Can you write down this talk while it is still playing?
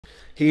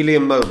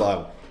Helium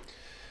Mobile.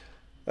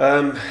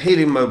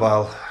 Helium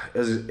Mobile,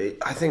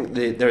 I think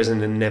there is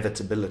an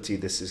inevitability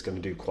this is going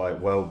to do quite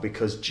well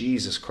because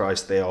Jesus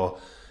Christ, they are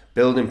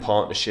building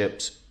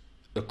partnerships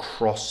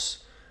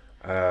across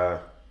the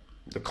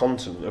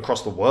continent,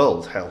 across the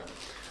world, hell.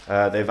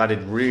 They've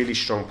added really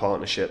strong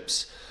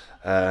partnerships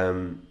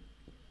and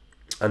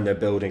they're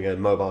building a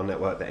mobile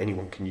network that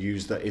anyone can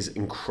use that is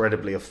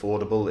incredibly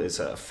affordable. It's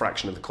a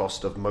fraction of the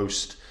cost of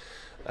most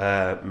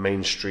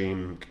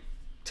mainstream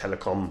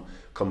telecom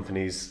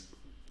companies.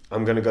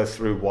 I'm going to go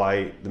through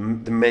why the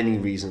many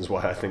reasons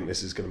why I think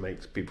this is going to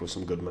make people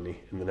some good money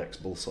in the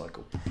next bull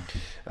cycle.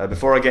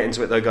 Before I get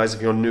into it though, guys,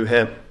 if you're new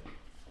here,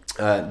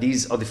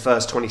 these are the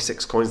first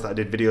 26 coins that I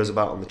did videos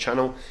about on the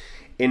channel.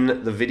 In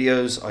the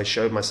videos, I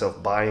showed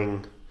myself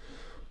buying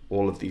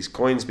all of these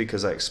coins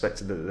because I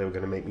expected that they were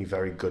going to make me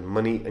very good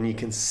money. And you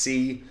can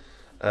see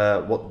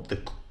what the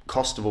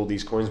cost of all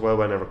these coins were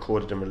when I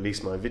recorded and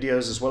released my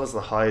videos, as well as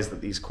the highs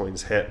that these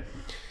coins hit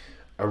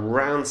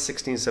around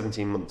 16,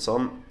 17 months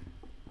on.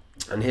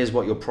 And here's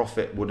what your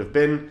profit would have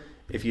been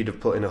if you'd have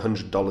put in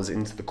 $100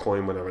 into the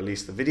coin when I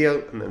released the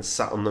video and then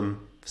sat on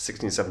them for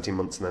 16, 17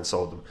 months and then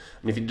sold them.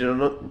 And if you'd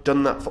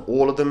done that for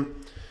all of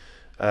them,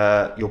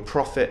 your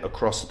profit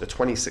across the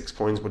 26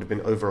 coins would have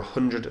been over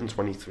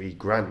 123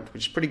 grand,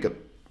 which is pretty good.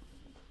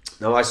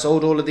 Now, I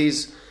sold all of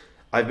these.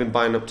 I've been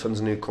buying up tons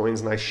of new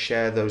coins and I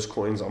share those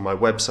coins on my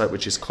website,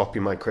 which is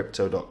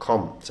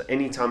copymycrypto.com. So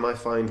anytime I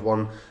find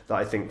one that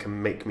I think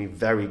can make me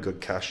very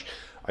good cash,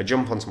 I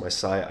jump onto my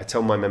site, I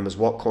tell my members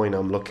what coin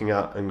I'm looking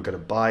at and going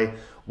to buy,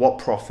 what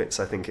profits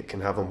I think it can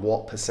have and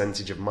what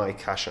percentage of my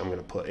cash I'm going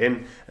to put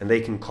in, and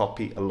they can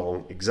copy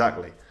along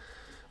exactly.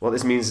 What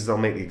this means is they'll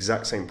make the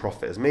exact same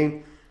profit as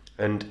me,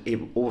 and it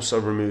also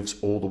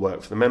removes all the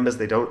work for the members.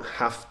 They don't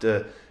have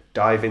to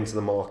dive into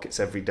the markets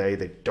every day.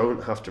 They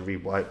don't have to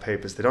read white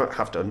papers. They don't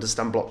have to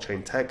understand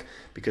blockchain tech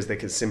because they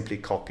can simply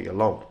copy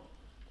along.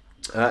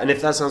 And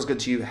if that sounds good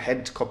to you,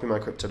 head to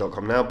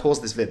copymycrypto.com now,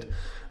 pause this vid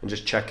and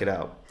just check it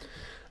out.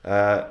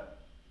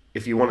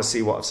 If you want to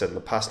see what I've said in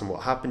the past and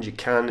what happened, you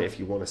can. If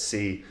you want to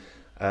see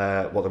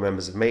what the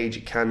members have made,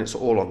 you can. It's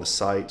all on the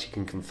site. You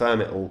can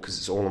confirm it all because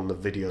it's all on the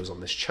videos on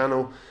this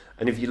channel.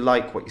 And if you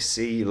like what you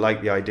see, you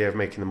like the idea of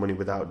making the money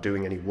without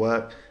doing any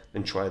work,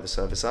 then try the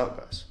service out,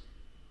 guys.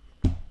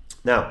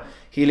 Now,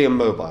 Helium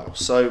Mobile.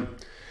 So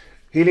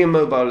Helium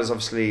Mobile is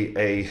obviously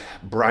a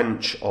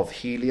branch of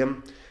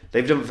Helium.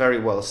 They've done very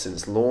well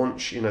since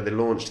launch. You know, they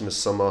launched in the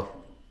summer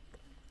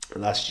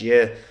last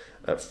year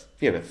at,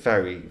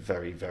 very,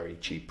 very, very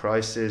cheap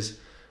prices.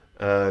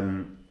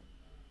 And,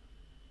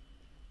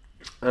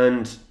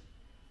 in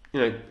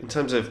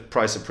terms of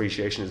price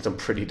appreciation, it's done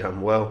pretty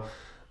damn well.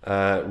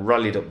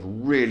 Rallied up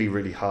really,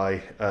 really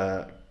high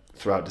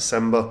throughout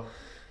December,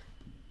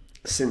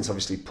 since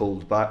obviously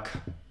pulled back.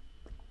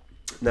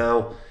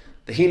 Now,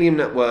 the Helium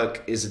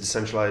network is a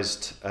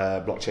decentralized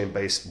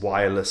blockchain-based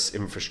wireless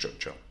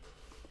infrastructure.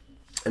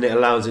 And it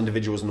allows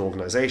individuals and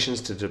organizations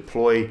to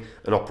deploy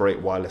and operate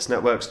wireless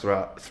networks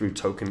through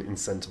token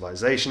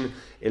incentivization.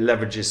 It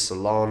leverages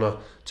Solana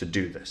to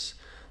do this.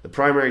 The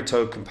primary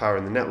token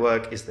powering the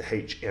network is the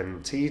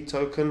HNT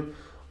token,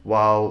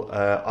 while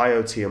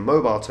IoT and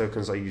mobile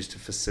tokens are used to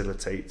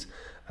facilitate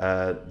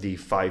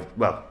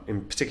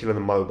in particular the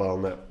mobile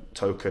net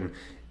token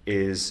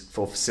is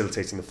for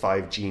facilitating the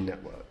 5G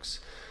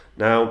networks.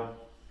 Now,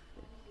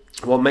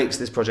 what makes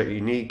this project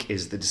unique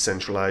is the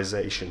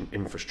decentralization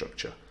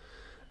infrastructure.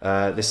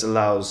 This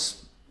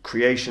allows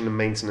creation and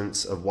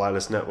maintenance of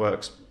wireless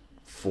networks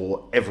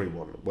for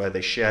everyone, where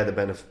they share the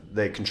benefit,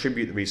 they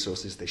contribute the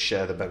resources, they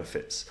share the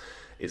benefits.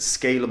 It's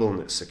scalable and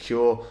it's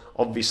secure,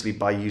 obviously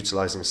by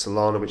utilizing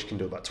Solana, which can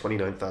do about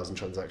 29,000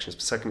 transactions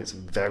per second. It's a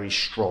very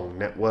strong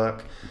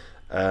network.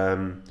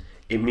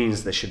 It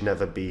means there should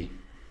never be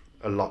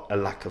a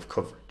lack of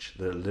coverage.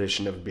 There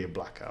should never be a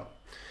blackout.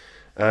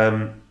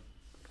 And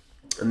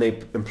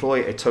they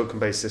employ a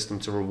token-based system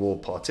to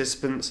reward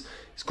participants.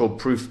 It's called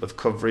proof of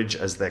coverage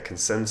as their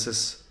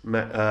consensus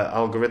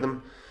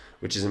algorithm,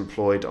 which is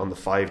employed on the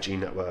 5G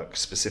network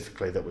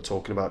specifically that we're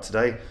talking about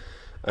today.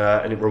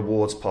 And it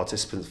rewards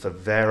participants for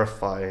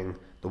verifying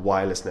the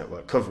wireless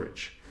network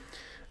coverage.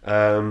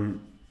 So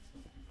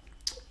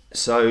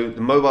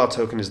the mobile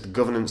token is the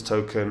governance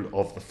token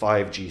of the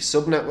 5G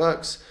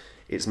subnetworks.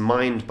 It's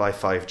mined by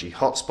 5G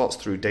hotspots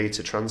through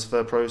data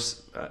transfer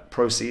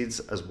proceeds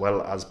as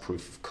well as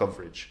proof of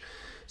coverage.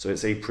 So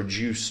it's a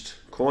produced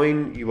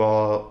coin. You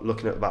are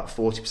looking at about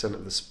 40%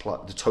 of the supply,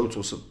 the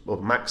total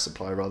or max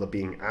supply rather,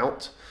 being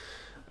out.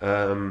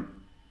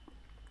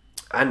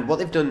 And what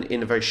they've done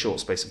in a very short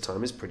space of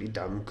time is pretty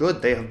damn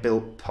good. They have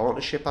built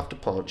partnership after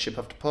partnership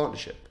after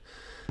partnership.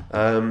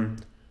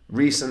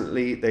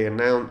 Recently, they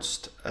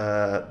announced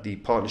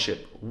the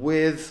partnership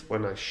with,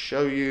 when I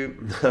show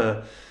you,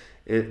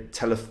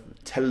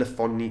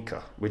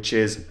 Telefonica, which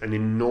is an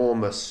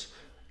enormous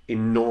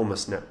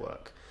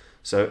network.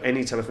 So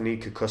any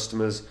Telefonica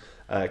customers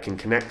can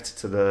connect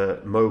to the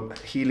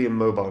Helium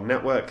Mobile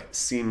network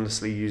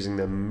seamlessly using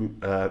their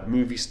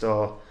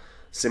Movistar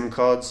SIM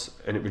cards,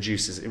 and it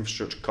reduces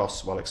infrastructure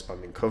costs while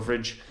expanding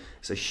coverage.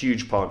 It's a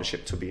huge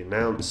partnership to be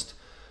announced,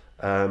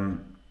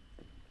 and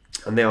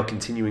they are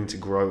continuing to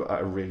grow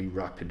at a really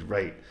rapid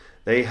rate.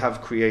 They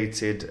have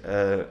created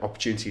an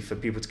opportunity for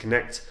people to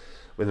connect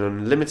with an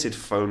unlimited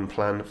phone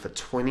plan for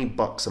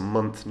 $20 a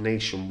month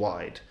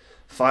nationwide.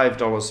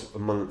 $5 a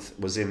month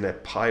was in their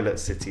pilot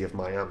city of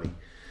Miami.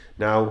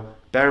 Now,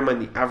 bear in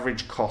mind the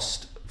average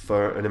cost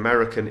for an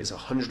American is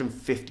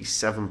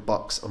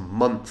 $157 a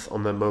month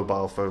on their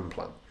mobile phone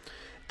plan.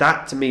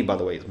 That, to me, by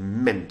the way, is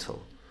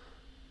mental.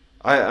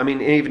 I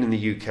mean, even in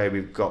the UK,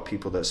 we've got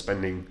people that are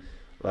spending,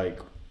 like,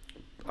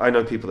 I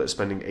know people that are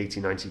spending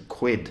 80, 90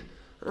 quid.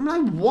 I'm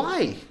like,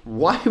 why?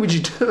 Why would you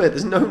do it?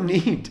 There's no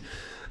need.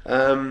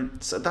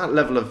 So that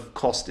level of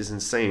cost is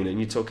insane. And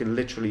you're talking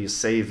literally you're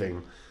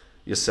saving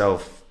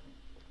yourself,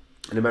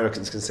 and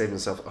Americans can save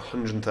themselves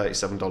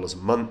 $137 a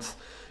month.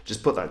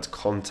 Just put that into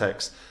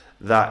context.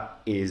 That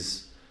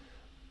is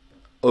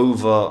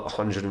over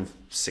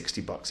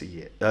 $160 a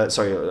year. Over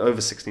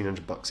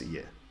 $1,600 a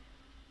year.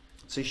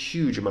 It's a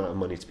huge amount of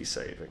money to be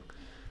saving.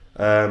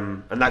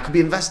 And that could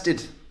be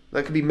invested.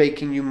 That could be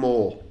making you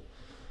more.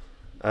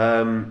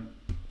 And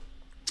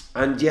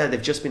yeah,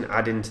 they've just been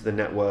adding to the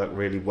network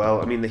really well.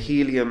 I mean, the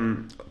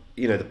Helium,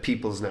 the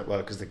People's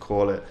Network, as they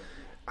call it,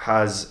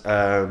 has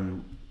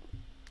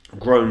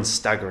grown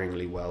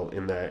staggeringly well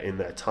in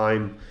their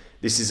time.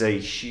 This is a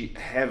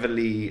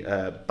heavily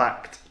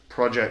backed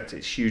project.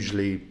 It's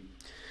hugely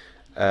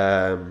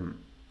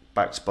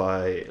backed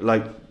by,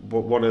 like,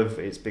 one of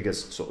its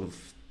biggest sort of,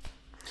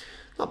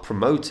 not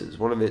promoters,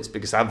 one of its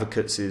biggest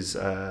advocates is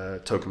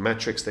Token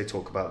Metrics. They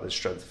talk about the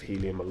strength of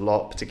Helium a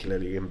lot,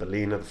 particularly in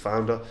Belina, the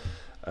founder.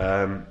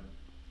 And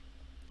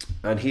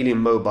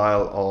Helium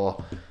Mobile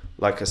are,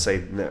 like I say,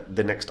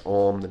 the next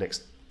arm, the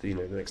next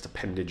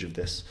appendage of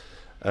this.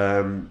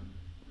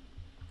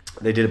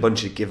 They did a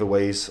bunch of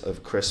giveaways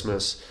of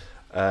Christmas,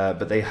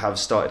 but they have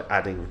started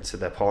adding to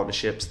their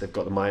partnerships. They've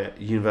got the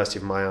University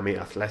of Miami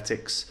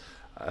Athletics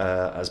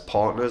as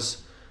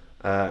partners,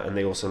 and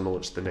they also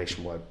launched the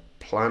nationwide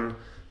plan.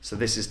 So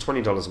this is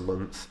 $20 a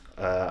month,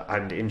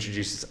 and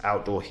introduces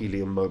outdoor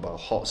Helium Mobile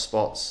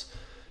hotspots.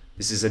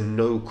 This is a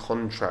no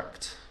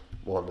contract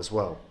one as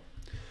well.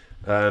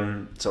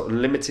 So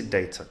unlimited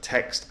data,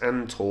 text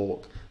and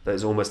talk that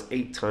is almost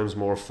 8 times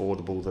more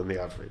affordable than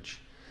the average.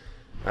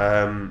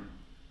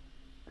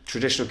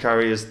 Traditional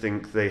carriers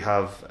think they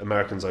have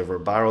Americans over a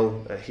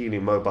barrel. At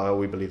Helium Mobile,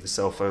 we believe the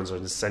cell phones are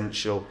an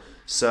essential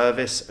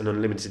service, and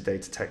unlimited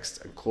data,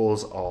 text and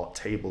calls are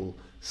table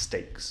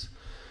stakes.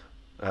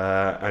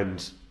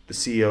 And the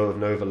CEO of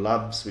Nova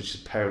Labs, which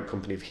is a parent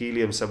company of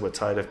Helium, said, we're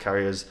tired of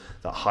carriers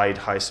that hide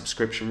high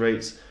subscription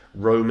rates,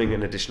 roaming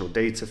and additional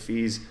data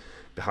fees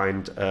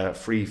behind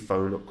free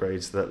phone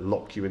upgrades that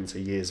lock you into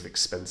years of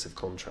expensive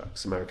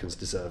contracts. Americans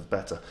deserve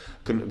better.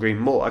 Couldn't agree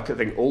more. I could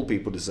think all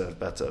people deserve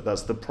better.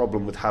 That's the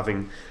problem with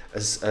having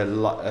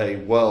a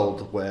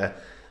world where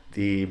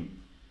the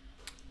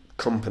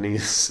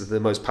companies, the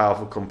most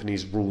powerful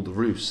companies, rule the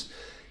roost.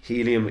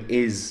 Helium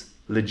is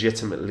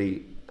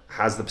legitimately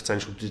has the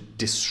potential to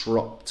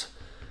disrupt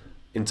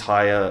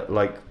entire,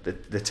 like,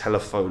 the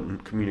telephone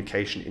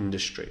communication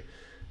industry,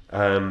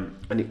 and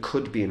it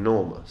could be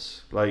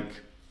enormous.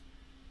 Like,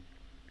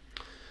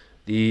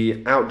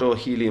 the outdoor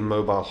Helium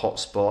Mobile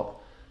hotspot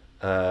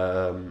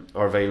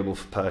are available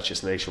for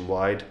purchase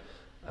nationwide,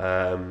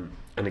 and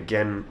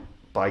again,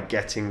 by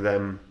getting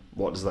them,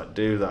 what does that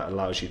do? That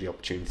allows you the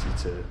opportunity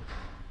to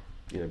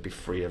be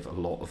free of a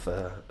lot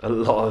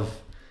of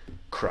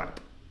crap.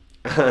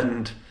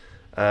 And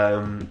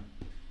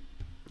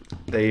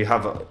they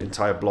have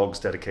entire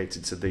blogs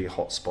dedicated to the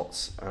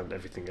hotspots and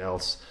everything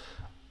else.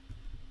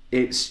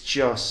 It's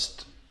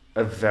just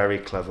a very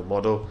clever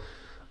model.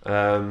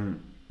 And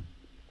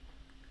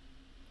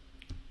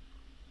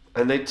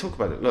they talk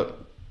about it.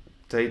 Look,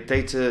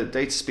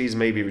 data speeds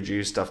may be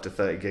reduced after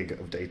 30 gig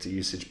of data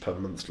usage per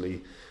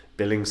monthly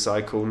billing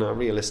cycle. Now,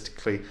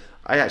 realistically,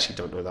 I actually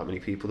don't know that many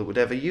people that would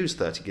ever use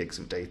 30 gigs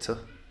of data.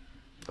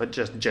 I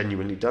just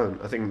genuinely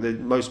don't. I think that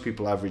most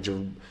people average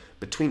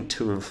between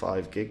 2 and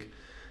 5 gig.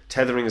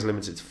 Tethering is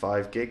limited to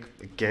 5 gig.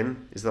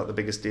 Again, is that the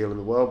biggest deal in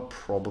the world?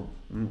 Probably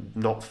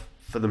not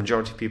for the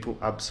majority of people.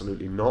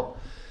 Absolutely not.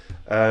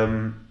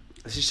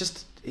 It's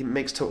just, it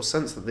makes total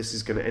sense that this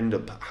is going to end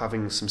up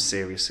having some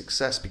serious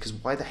success, because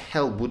why the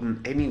hell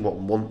wouldn't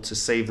anyone want to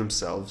save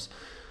themselves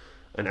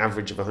an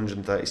average of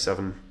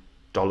 $137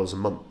 a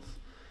month?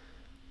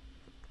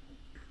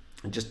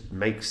 It just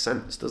makes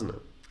sense, doesn't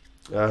it?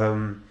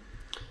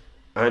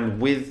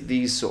 And with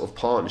these sort of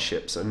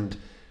partnerships, and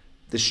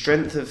the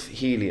strength of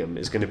Helium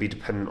is going to be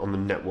dependent on the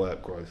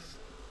network growth.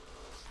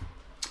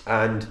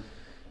 And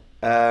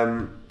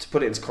to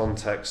put it into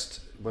context,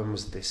 when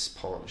was this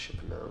partnership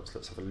announced?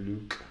 Let's have a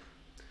look.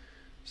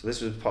 So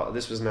this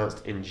was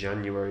announced in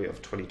January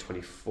of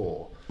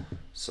 2024.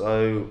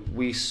 So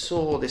we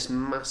saw this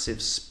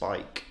massive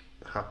spike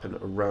happen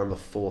around the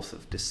 4th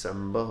of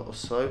December or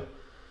so.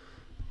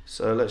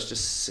 So let's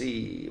just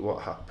see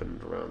what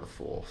happened around the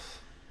 4th.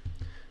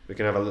 We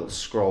can have a little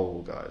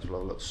scroll, guys. We'll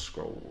have a little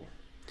scroll.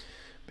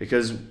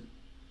 because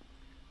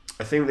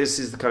I think this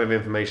is the kind of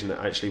information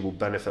that actually will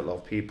benefit a lot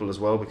of people as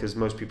well, because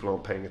most people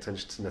aren't paying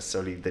attention to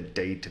necessarily the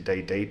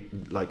day-to-day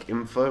like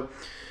info,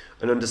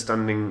 and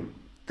understanding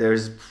there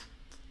is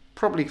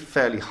probably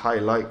fairly high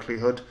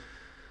likelihood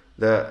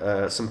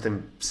that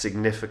something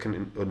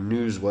significant or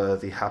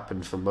newsworthy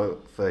happened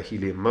for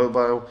Helium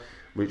Mobile,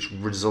 which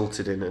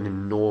resulted in an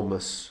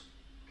enormous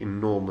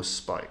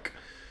spike.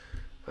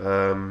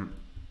 And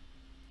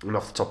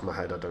off the top of my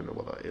head, I don't know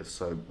what that is.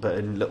 So, but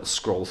a little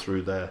scroll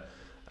through there,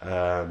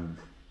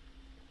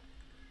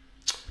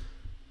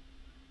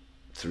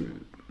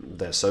 through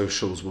their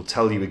socials, will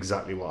tell you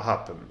exactly what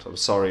happened. I'm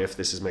sorry if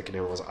this is making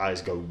everyone's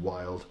eyes go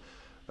wild.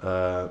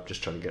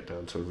 Just trying to get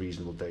down to a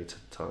reasonable date at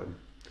a time.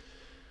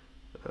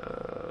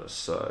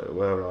 So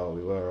where are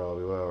we?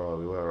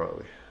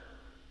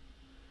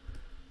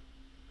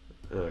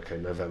 Okay,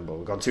 November.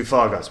 We've gone too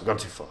far, guys. We've gone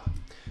too far.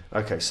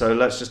 Okay, so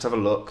let's just have a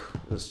look.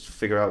 Let's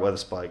figure out where the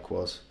spike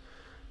was.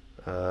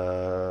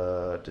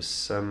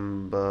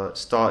 December. It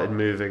started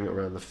moving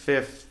around the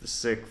 5th, the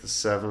 6th, the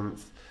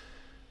 7th.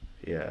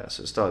 Yeah,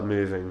 so it started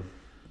moving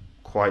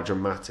quite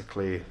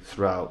dramatically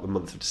throughout the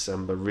month of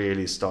December.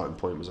 Really, starting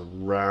point was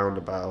around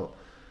about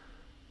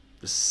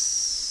the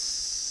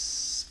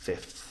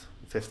 5th,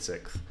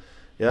 6th.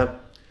 Yeah.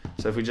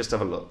 So if we just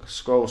have a look,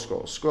 scroll.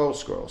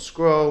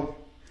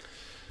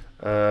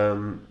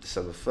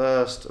 December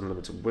 1st,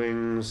 unlimited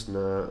wings.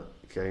 No,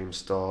 game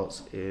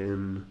starts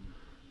in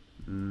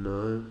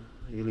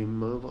Helium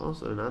Mobile. Is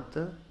there an ad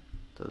there?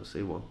 Don't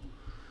see one.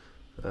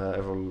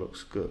 Everyone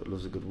looks good,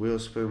 loves a good wheel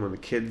spoon. When the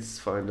kids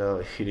find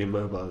out Helium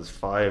Mobile is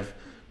 $5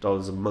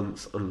 a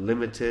month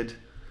unlimited.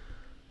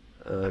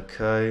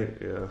 Okay,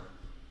 yeah.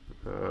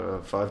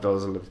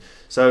 $5 unlimited.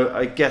 So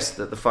I guess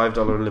that the $5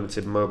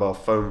 unlimited mobile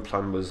phone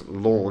plan was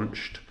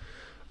launched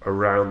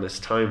around this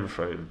time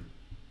frame.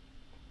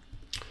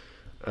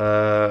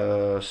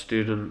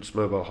 Students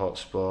mobile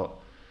hotspot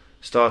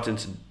starting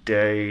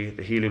today.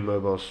 The Helium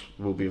Mobiles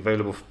will be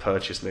available for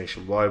purchase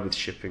nationwide, with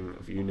shipping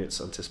of units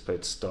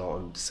anticipated to start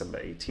on December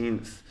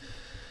 18th.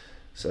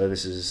 So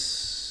this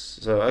is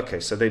okay.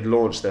 So they'd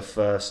launched their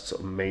first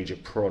sort of major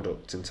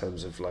product in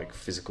terms of like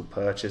physical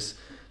purchase.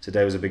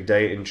 Today was a big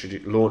day. So they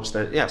launched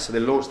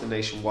the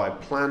nationwide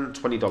plan,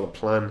 $20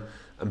 plan,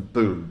 and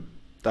boom,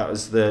 that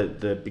was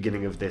the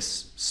beginning of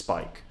this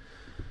spike,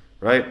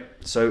 right?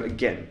 So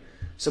again,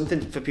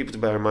 something for people to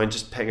bear in mind,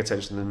 just paying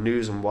attention to the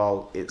news. And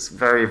while it's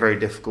very, very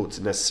difficult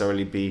to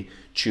necessarily be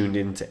tuned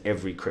into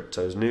every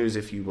crypto's news,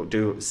 if you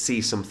do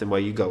see something where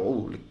you go,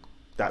 oh,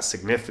 that's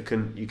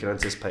significant, you can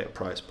anticipate a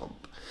price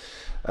bump.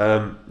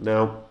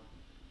 Now,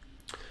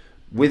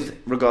 with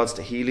regards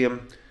to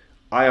Helium,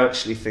 I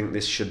actually think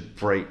this should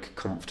break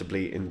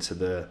comfortably into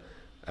the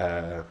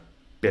 $1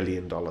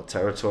 billion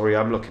territory.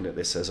 I'm looking at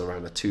this as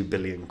around a 2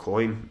 billion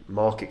coin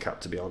market cap,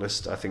 to be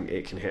honest. I think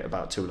it can hit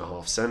about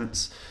 2.5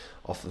 cents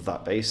off of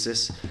that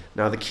basis.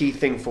 Now, the key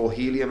thing for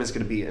Helium is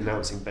going to be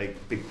announcing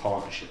big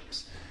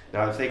partnerships.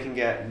 Now, if they can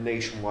get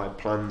nationwide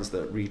plans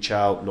that reach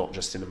out, not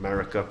just in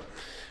America,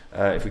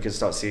 if we can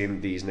start seeing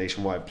these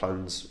nationwide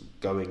plans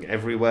going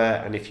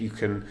everywhere, and if you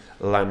can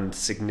land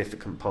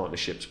significant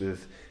partnerships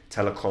with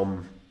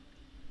telecom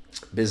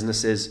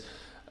businesses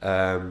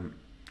or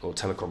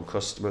telecom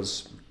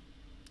customers,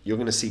 you're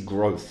going to see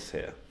growth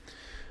here.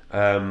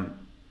 And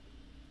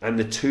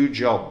the two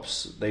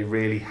jobs they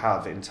really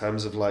have in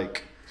terms of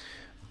like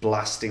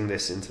blasting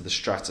this into the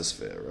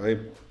stratosphere, right?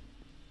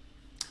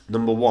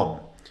 Number one,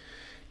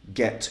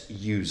 get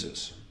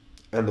users.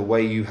 And the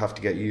way you have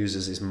to get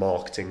users is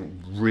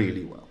marketing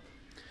really well.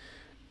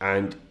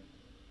 And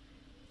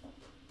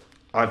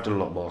I've done a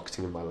lot of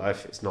marketing in my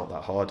life. It's not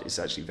that hard. It's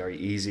actually very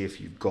easy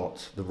if you've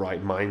got the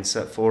right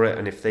mindset for it.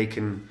 And if they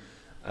can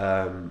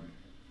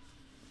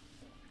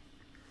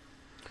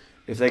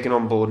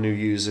onboard new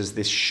users,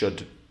 this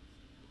should,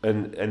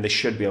 and they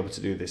should be able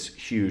to do this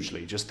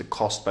hugely. Just the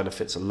cost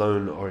benefits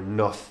alone are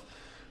enough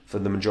for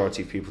the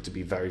majority of people to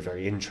be very,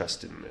 very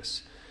interested in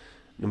this.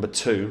 Number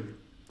two,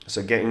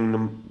 so getting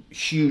them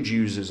huge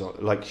users,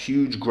 like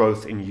huge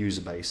growth in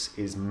user base,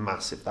 is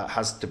massive. That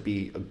has to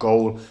be a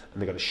goal, and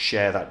they've got to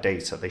share that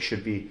data. They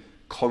should be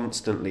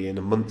constantly in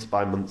a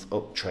month-by-month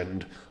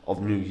uptrend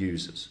of new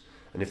users.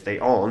 And if they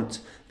aren't,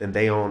 then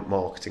they aren't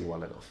marketing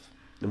well enough.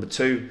 Number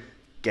two,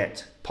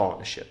 get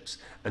partnerships,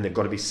 and they've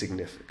got to be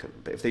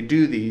significant. But if they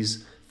do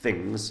these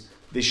things,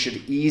 this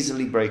should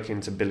easily break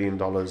into $1 billion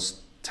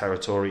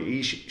territory.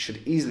 It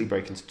should easily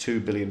break into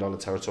 $2 billion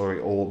territory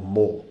or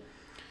more.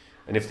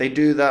 And if they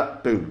do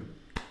that, boom,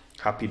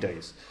 happy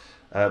days.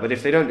 But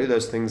if they don't do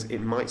those things, it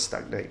might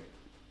stagnate.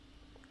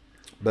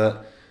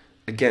 But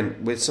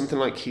again, with something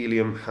like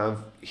Helium,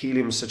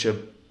 Helium's such a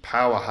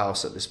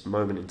powerhouse at this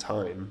moment in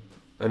time,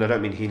 and I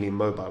don't mean Helium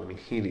Mobile, I mean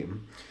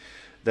Helium,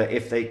 that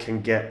if they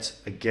can get,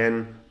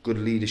 again, good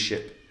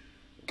leadership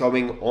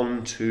going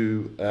on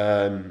to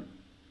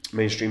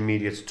mainstream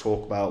media to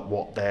talk about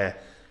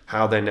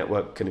how their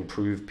network can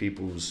improve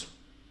people's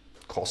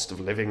cost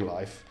of living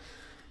life,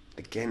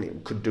 again,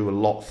 it could do a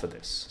lot for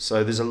this.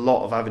 So there's a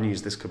lot of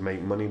avenues this could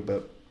make money,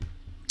 but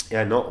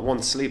Yeah, not one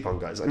to sleep on,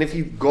 guys. And if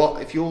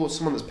you're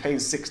someone that's paying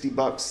 $60,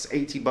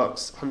 $80,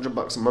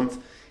 $100 a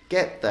month,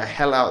 get the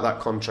hell out of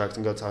that contract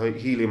and go to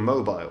Helium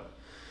Mobile,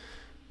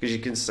 because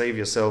you can save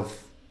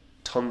yourself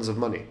tons of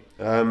money.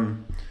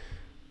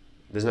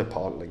 There's no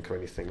part link or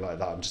anything like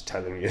that. I'm just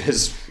telling you,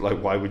 it's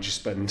like, why would you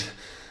spend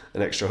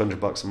an extra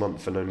 $100 a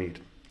month for no need?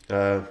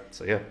 So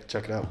yeah,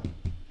 check it out.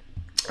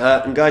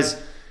 And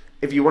guys,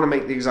 if you want to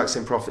make the exact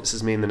same profits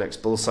as me in the next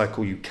bull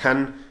cycle, you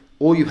can.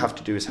 All you have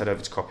to do is head over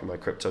to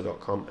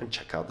copymycrypto.com and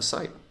check out the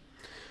site.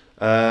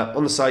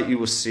 On the site, you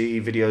will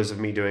see videos of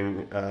me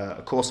doing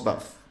a course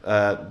about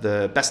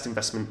the best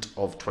investment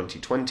of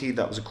 2020.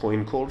 That was a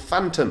coin called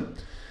Phantom.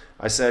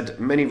 I said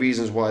many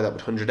reasons why that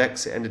would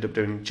 100x. It ended up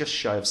doing just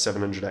shy of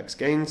 700x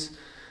gains.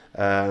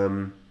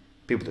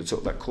 People that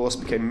took that course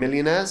became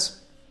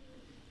millionaires.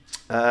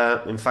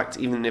 In fact,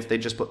 even if they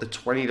just put the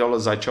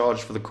 $20 I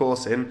charged for the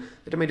course in,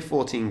 they'd have made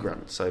 14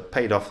 grand. So it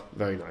paid off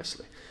very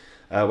nicely.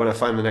 When I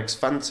find the next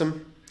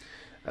Phantom,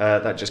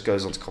 that just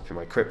goes on to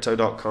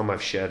copymycrypto.com.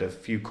 I've shared a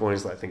few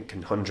coins that I think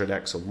can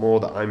 100x or more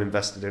that I'm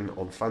invested in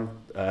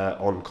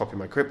on Copy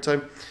My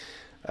Crypto.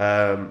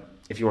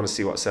 If you want to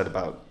see what I said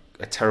about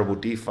a terrible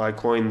DeFi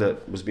coin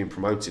that was being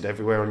promoted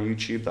everywhere on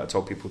YouTube that I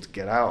told people to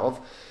get out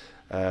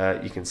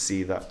of, you can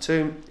see that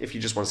too. If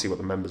you just want to see what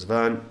the members have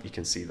earned, you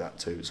can see that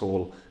too. It's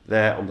all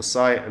there on the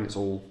site, and it's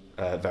all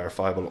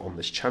verifiable on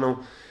this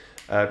channel.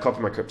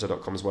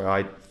 Copymycrypto.com is where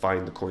I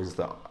find the coins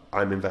that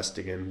I'm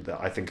investing in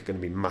that I think are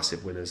going to be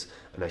massive winners,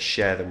 and I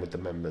share them with the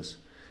members.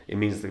 It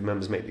means the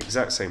members make the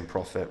exact same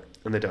profit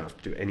and they don't have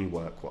to do any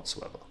work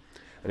whatsoever.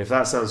 And if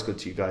that sounds good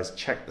to you guys,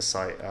 check the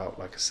site out,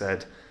 like I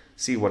said,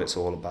 see what it's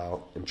all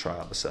about and try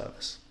out the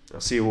service. I'll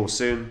see you all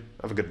soon.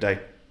 Have a good day.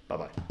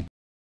 Bye-bye.